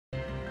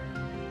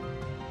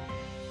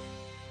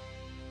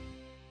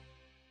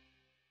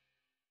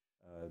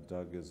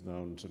Doug is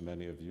known to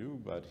many of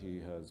you, but he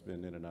has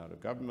been in and out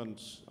of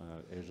government,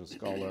 Asia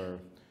scholar,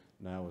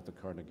 now with the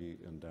Carnegie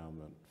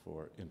Endowment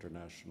for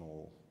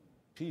International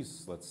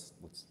Peace. Let's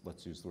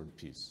use the word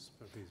peace.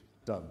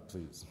 Doug,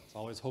 please. It's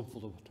always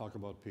hopeful to talk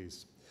about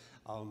peace.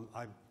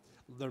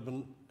 There have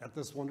been, at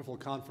this wonderful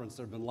conference,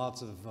 there have been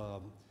lots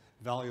of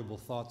valuable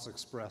thoughts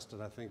expressed,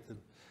 and I think that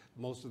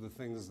most of the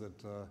things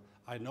that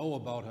I know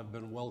about have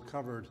been well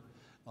covered.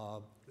 I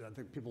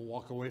think people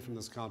walk away from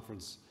this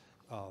conference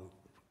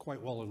quite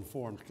well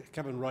informed.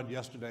 Kevin Rudd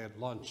yesterday at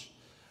lunch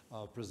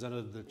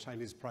presented the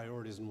Chinese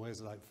priorities in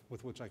ways that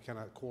with which I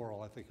cannot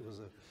quarrel. I think it was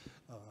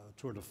a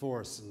tour de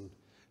force in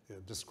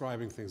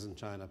describing things in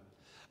China.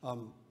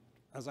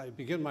 As I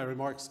begin my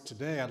remarks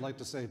today, I'd like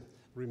to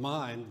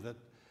remind that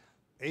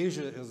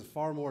Asia is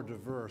far more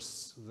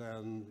diverse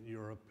than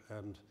Europe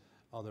and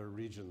other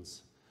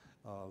regions.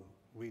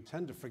 We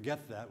tend to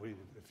forget that.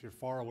 If you're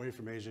far away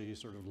from Asia, you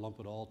sort of lump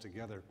it all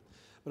together.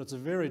 But it's a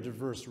very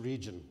diverse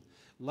region,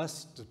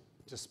 less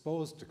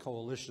disposed to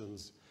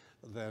coalitions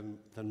than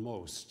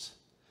most.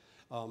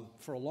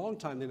 For a long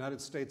time, the United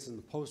States in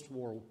the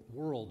post-war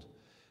world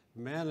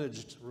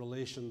managed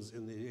relations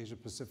in the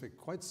Asia-Pacific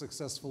quite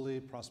successfully.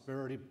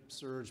 Prosperity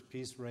surged,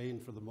 peace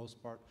reigned for the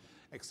most part,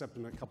 except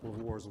in a couple of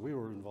wars we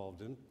were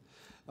involved in.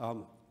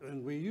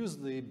 And we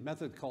used the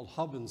method called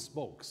hub and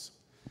spokes,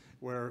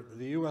 where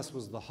the US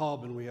was the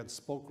hub and we had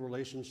spoke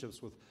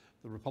relationships with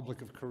the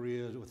Republic of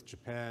Korea, with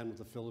Japan, with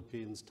the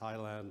Philippines,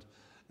 Thailand,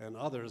 and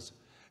others.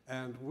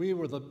 And we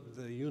were the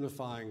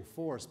unifying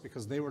force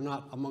because they were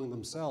not among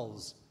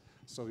themselves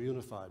so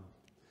unified.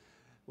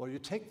 Well, you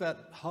take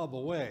that hub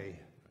away,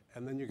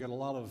 and then you get a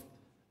lot of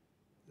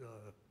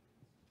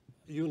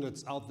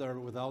units out there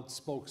without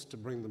spokes to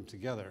bring them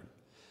together.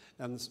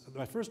 And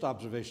my first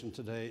observation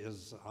today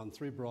is on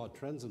three broad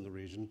trends in the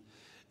region,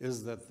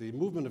 is that the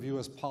movement of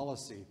US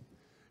policy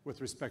with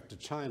respect to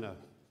China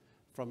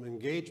from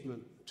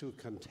engagement to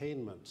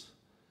containment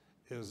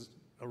is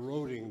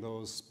eroding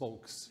those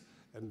spokes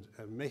and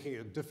making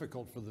it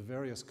difficult for the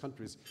various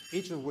countries,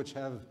 each of which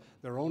have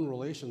their own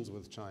relations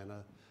with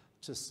China,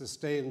 to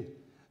sustain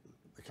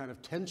the kind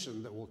of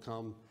tension that will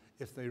come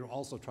if they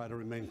also try to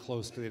remain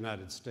close to the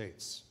United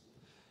States.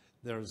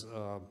 There's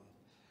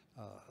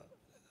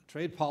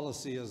trade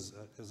policy is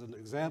an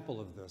example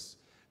of this.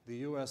 The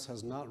US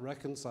has not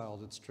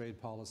reconciled its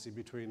trade policy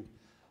between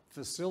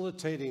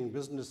facilitating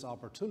business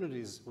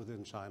opportunities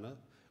within China,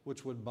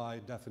 which would by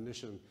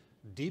definition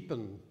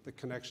deepen the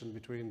connection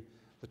between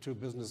the two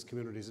business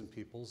communities and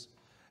peoples,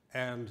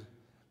 and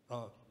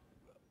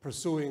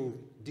pursuing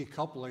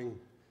decoupling,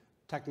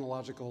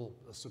 technological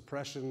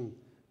suppression,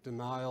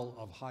 denial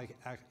of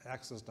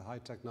access to high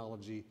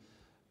technology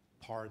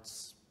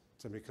parts,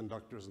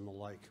 semiconductors and the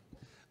like.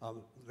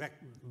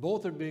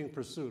 Both are being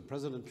pursued.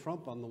 President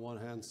Trump, on the one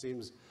hand,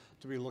 seems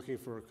to be looking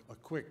for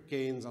quick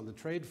gains on the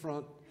trade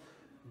front,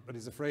 but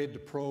he's afraid to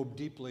probe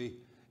deeply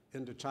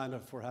into China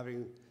for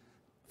having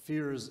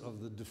fears of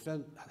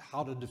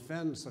how to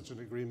defend such an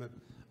agreement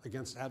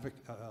against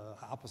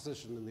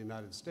opposition in the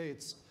United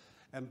States.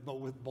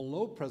 But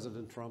below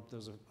President Trump,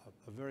 there's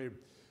a very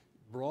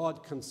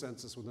broad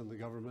consensus within the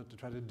government to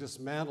try to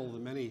dismantle the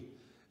many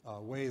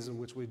ways in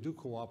which we do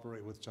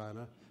cooperate with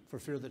China, for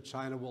fear that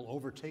China will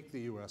overtake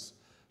the US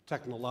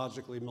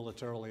technologically,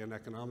 militarily, and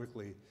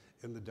economically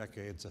in the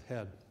decades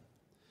ahead.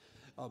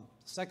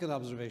 Second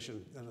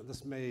observation, and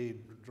this may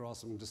draw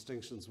some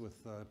distinctions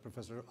with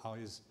Professor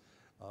Aui's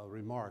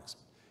remarks.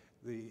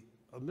 The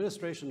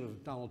administration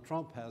of Donald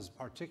Trump has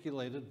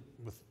articulated,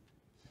 with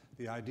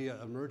the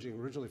idea emerging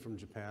originally from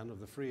Japan,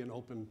 of the free and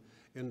open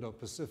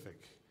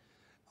Indo-Pacific.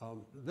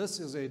 This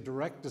is a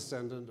direct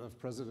descendant of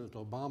President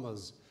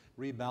Obama's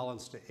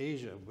rebalance to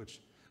Asia,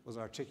 which was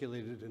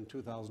articulated in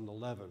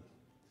 2011.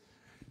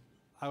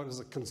 I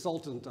was a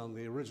consultant on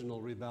the original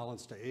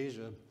rebalance to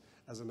Asia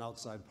as an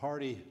outside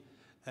party,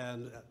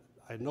 and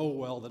I know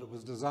well that it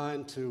was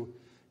designed to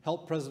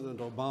help President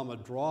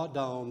Obama draw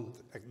down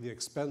the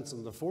expense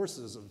and the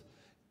forces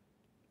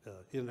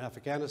in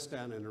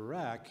Afghanistan and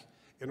Iraq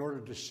in order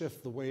to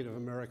shift the weight of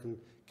American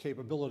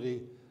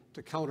capability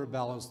to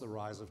counterbalance the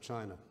rise of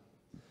China.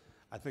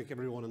 I think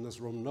everyone in this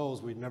room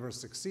knows we never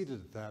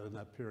succeeded at that in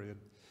that period.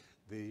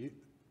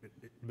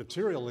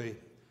 Materially,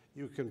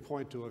 you can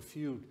point to a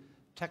few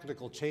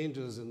technical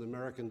changes in the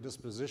American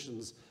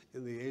dispositions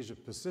in the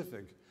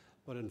Asia-Pacific,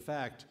 but in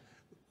fact,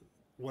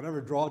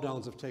 whatever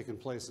drawdowns have taken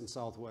place in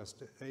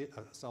Southwest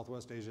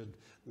Asia,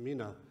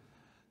 MENA,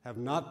 have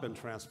not been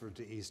transferred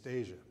to East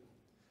Asia.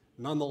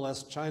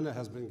 Nonetheless, China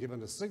has been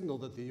given a signal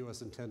that the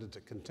US intended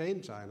to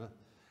contain China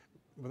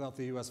without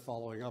the US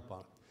following up on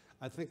it.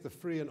 I think the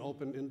free and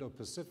open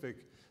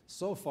Indo-Pacific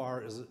so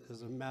far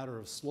is a matter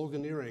of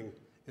sloganeering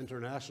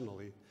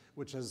internationally,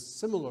 which has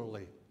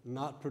similarly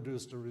not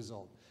produced a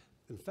result.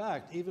 In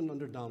fact, even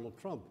under Donald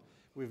Trump,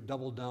 we've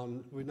doubled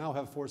down. We now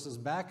have forces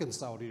back in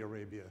Saudi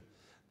Arabia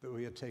that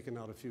we had taken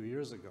out a few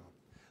years ago.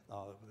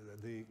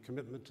 The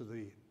commitment to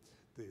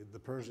the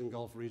Persian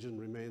Gulf region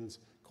remains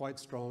quite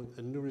strong,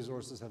 and new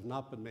resources have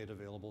not been made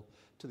available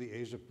to the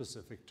Asia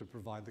Pacific to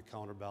provide the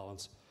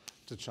counterbalance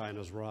to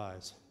China's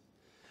rise.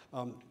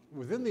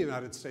 Within the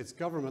United States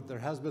government, there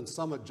has been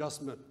some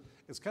adjustment.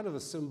 It's kind of a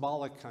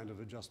symbolic kind of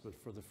adjustment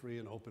for the free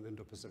and open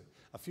Indo-Pacific.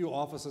 A few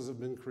offices have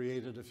been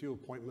created, a few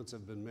appointments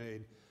have been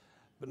made,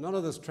 but none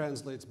of this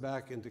translates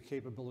back into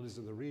capabilities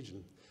in the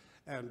region.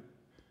 And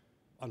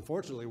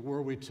unfortunately,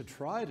 were we to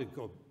try to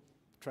go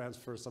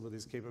transfer some of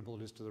these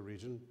capabilities to the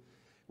region,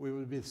 we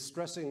would be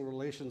stressing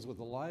relations with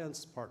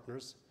alliance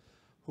partners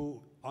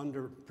who,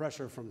 under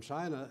pressure from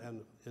China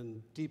and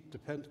in deep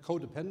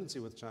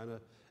codependency with China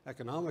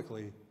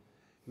economically,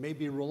 may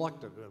be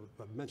reluctant.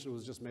 A mention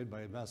was just made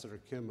by Ambassador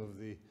Kim of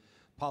the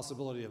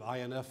possibility of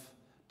INF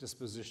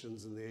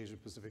dispositions in the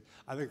Asia-Pacific.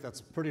 I think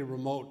that's pretty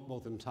remote,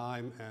 both in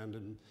time and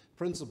in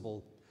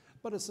principle,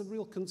 but it's a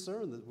real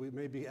concern that we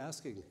may be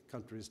asking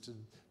countries to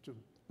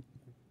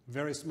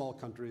very small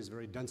countries,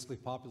 very densely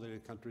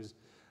populated countries,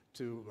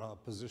 to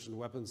position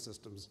weapons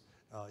systems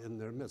in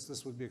their midst.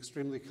 This would be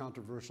extremely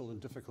controversial and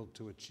difficult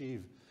to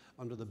achieve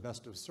under the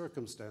best of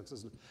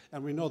circumstances,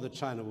 and we know that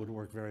China would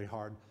work very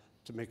hard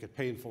to make it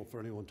painful for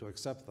anyone to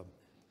accept them.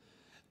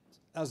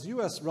 As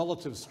U.S.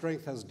 relative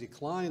strength has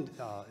declined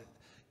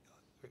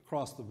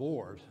across the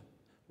board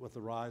with the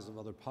rise of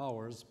other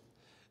powers,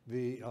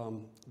 the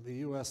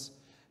U.S.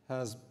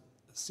 has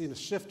seen a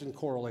shift in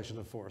correlation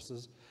of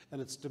forces,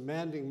 and it's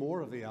demanding more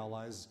of the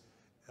allies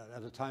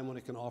at a time when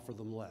it can offer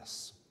them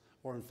less.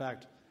 Or in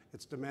fact,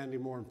 it's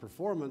demanding more in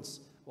performance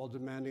while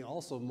demanding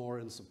also more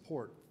in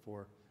support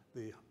for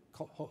the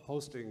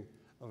hosting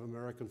of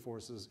American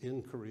forces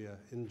in Korea,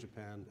 in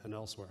Japan, and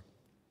elsewhere.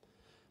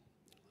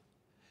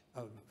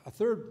 A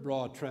third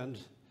broad trend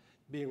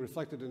being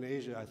reflected in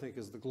Asia, I think,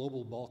 is the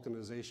global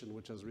balkanization,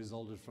 which has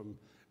resulted from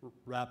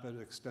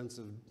rapid,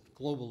 extensive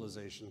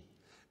globalization.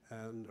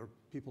 And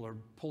people are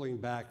pulling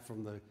back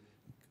from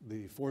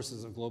the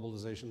forces of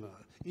globalization,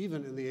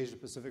 even in the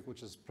Asia-Pacific,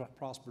 which has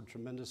prospered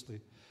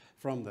tremendously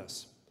from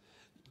this.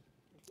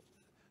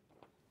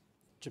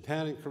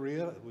 Japan and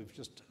Korea, we've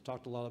just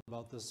talked a lot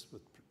about this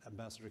with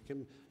Ambassador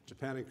Kim.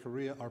 Japan and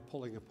Korea are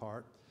pulling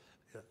apart.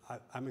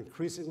 I'm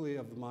increasingly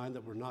of the mind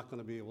that we're not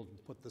going to be able to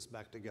put this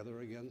back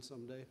together again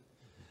someday.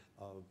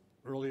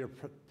 Earlier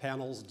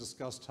panels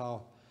discussed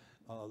how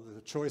the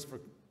choice for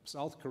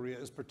South Korea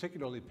is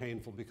particularly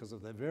painful because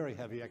of their very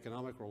heavy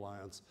economic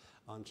reliance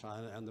on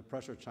China and the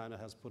pressure China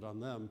has put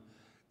on them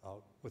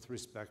with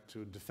respect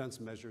to defense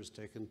measures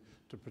taken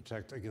to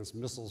protect against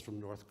missiles from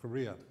North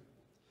Korea.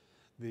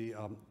 The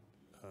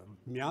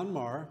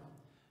Myanmar,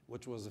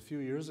 which was a few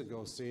years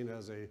ago seen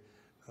as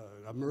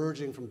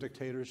emerging from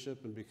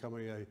dictatorship and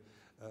becoming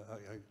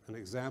an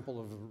example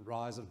of a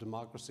rise of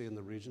democracy in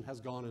the region, has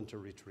gone into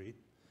retreat.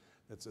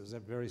 It's a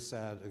very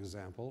sad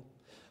example.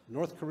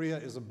 North Korea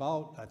is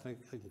about, I think,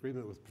 in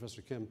agreement with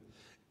Professor Kim,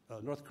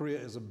 North Korea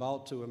is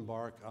about to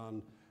embark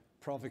on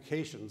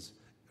provocations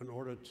in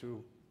order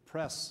to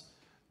press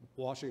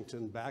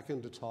Washington back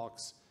into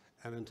talks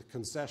and into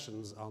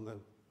concessions on the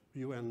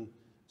UN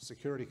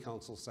Security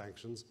Council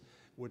sanctions,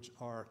 which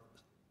are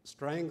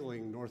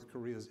strangling North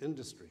Korea's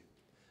industry.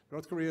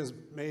 North Korea has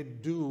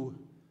made do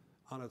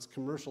on its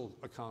commercial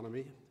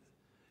economy.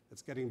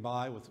 It's getting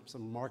by with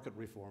some market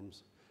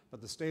reforms,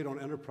 but the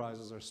state-owned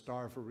enterprises are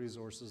starved for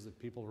resources, that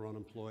people are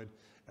unemployed,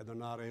 and they're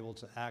not able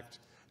to act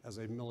as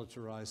a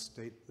militarized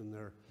state in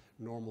their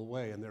normal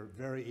way, and they're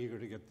very eager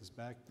to get this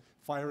back.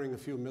 Firing a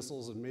few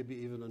missiles and maybe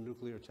even a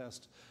nuclear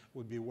test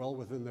would be well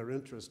within their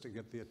interest to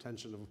get the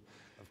attention of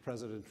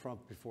President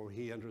Trump before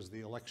he enters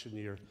the election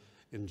year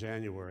in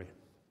January.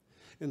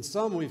 In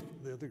sum,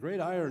 the great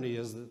irony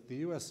is that the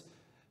U.S.,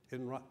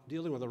 in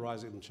dealing with the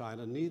rise in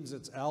China, needs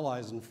its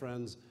allies and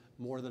friends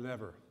more than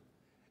ever.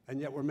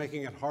 And yet we're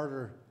making it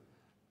harder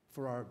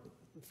for our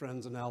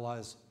friends and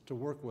allies to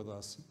work with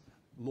us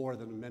more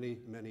than many,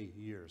 many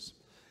years.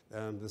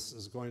 And this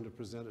is going to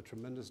present a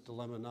tremendous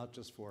dilemma, not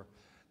just for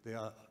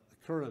the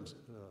current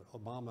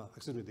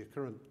the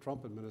current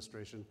Trump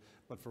administration,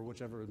 but for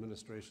whichever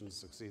administration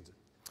succeeds it.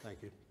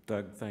 Thank you.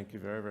 Doug, thank you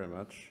very, very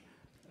much.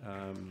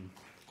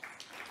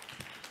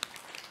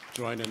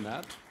 Join in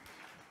that.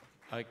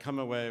 I come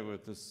away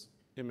with this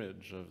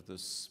image of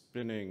this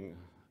spinning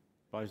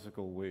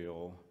bicycle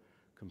wheel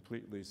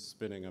completely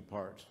spinning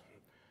apart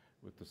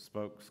with the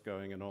spokes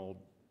going in all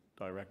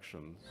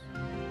directions.